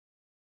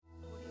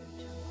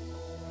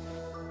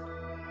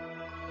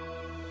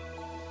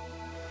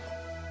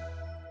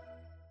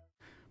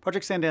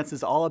Project SandDance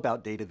is all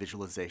about data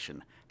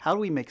visualization. How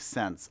do we make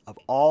sense of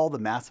all the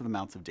massive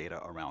amounts of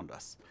data around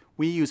us?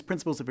 We use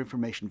principles of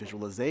information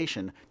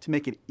visualization to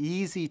make it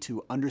easy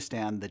to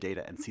understand the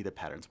data and see the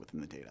patterns within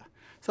the data.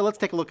 So let's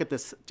take a look at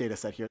this data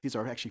set here. These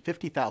are actually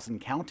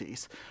 50,000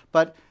 counties,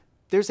 but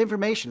there's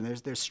information,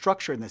 there's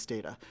structure in this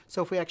data.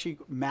 So if we actually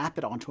map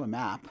it onto a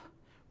map,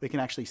 we can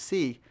actually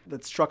see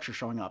that structure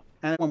showing up.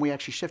 And when we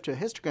actually shift to a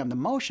histogram, the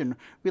motion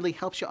really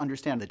helps you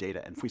understand the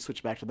data. And if we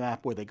switch back to the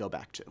map, where they go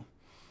back to.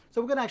 So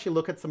we're going to actually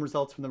look at some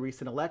results from the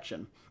recent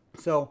election.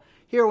 So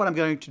here what I'm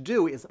going to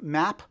do is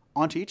map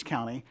onto each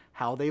county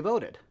how they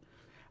voted.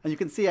 And you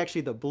can see actually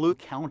the blue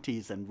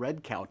counties and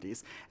red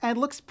counties, and it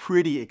looks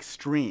pretty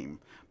extreme.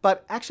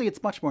 But actually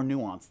it's much more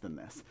nuanced than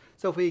this.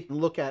 So if we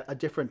look at a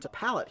different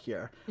palette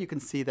here, you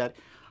can see that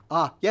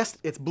yes,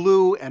 it's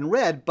blue and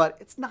red, but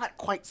it's not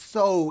quite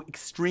so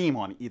extreme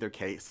on either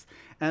case.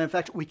 And in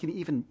fact, we can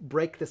even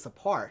break this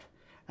apart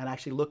and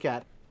actually look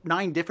at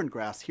 9 different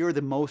graphs. Here are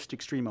the most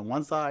extreme on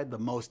one side, the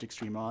most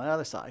extreme on the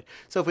other side.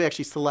 So if we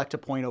actually select a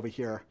point over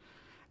here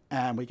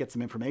and we get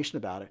some information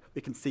about it,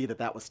 we can see that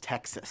that was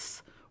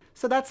Texas.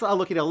 So that's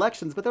looking at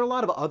elections, but there are a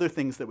lot of other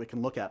things that we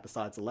can look at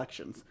besides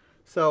elections.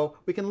 So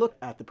we can look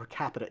at the per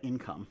capita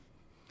income.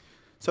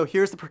 So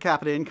here's the per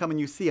capita income,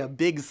 and you see a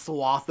big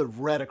swath of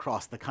red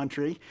across the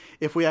country.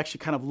 If we actually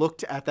kind of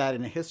looked at that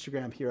in a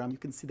histogram here, you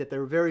can see that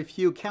there are very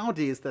few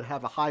counties that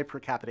have a high per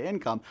capita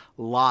income,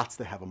 lots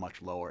that have a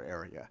much lower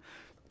area.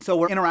 So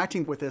we're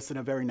interacting with this in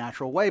a very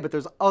natural way, but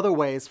there's other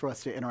ways for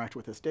us to interact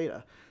with this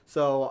data.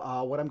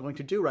 So what I'm going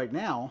to do right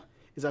now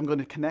is I'm going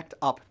to connect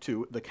up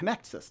to the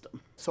Connect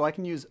system. So I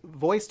can use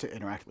voice to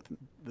interact with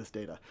this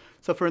data.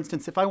 So for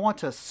instance, if I want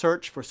to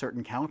search for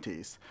certain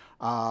counties,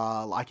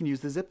 I can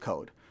use the zip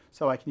code.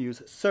 So I can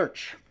use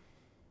search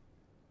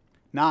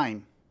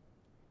 9.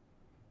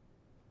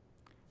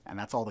 And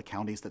that's all the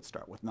counties that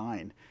start with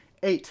 9.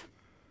 8.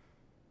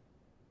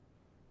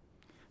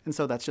 And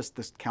so that's just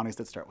the counties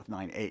that start with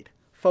 9, 8.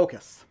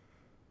 Focus.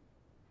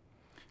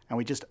 And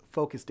we just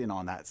focused in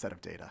on that set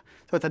of data.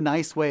 So it's a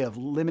nice way of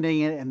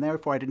limiting it, and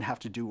therefore I didn't have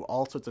to do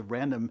all sorts of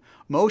random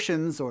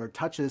motions or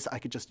touches. I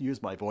could just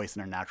use my voice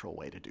in a natural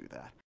way to do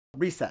that.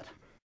 Reset.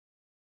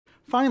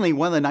 Finally,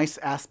 one of the nice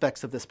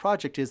aspects of this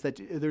project is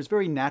that there's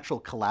very natural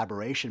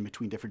collaboration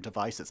between different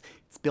devices.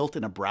 It's built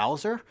in a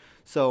browser,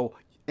 so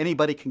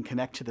anybody can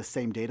connect to the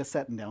same data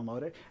set and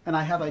download it. And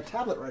I have a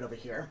tablet right over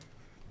here.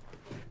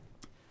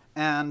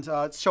 And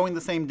it's showing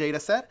the same data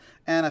set.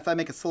 And if I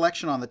make a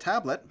selection on the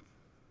tablet,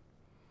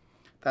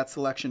 that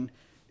selection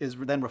is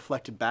then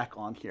reflected back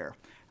on here.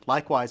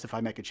 Likewise, if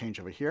I make a change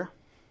over here,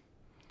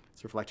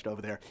 it's reflected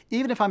over there.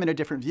 Even if I'm in a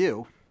different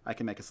view, I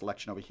can make a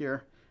selection over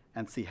here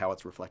and see how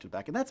it's reflected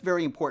back. And that's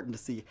very important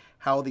to see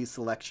how these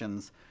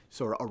selections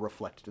sort of are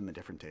reflected in the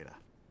different data.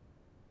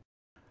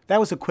 That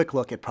was a quick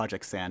look at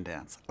Project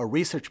SandDance, a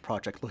research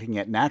project looking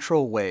at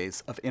natural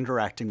ways of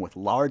interacting with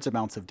large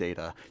amounts of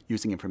data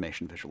using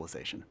information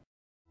visualization.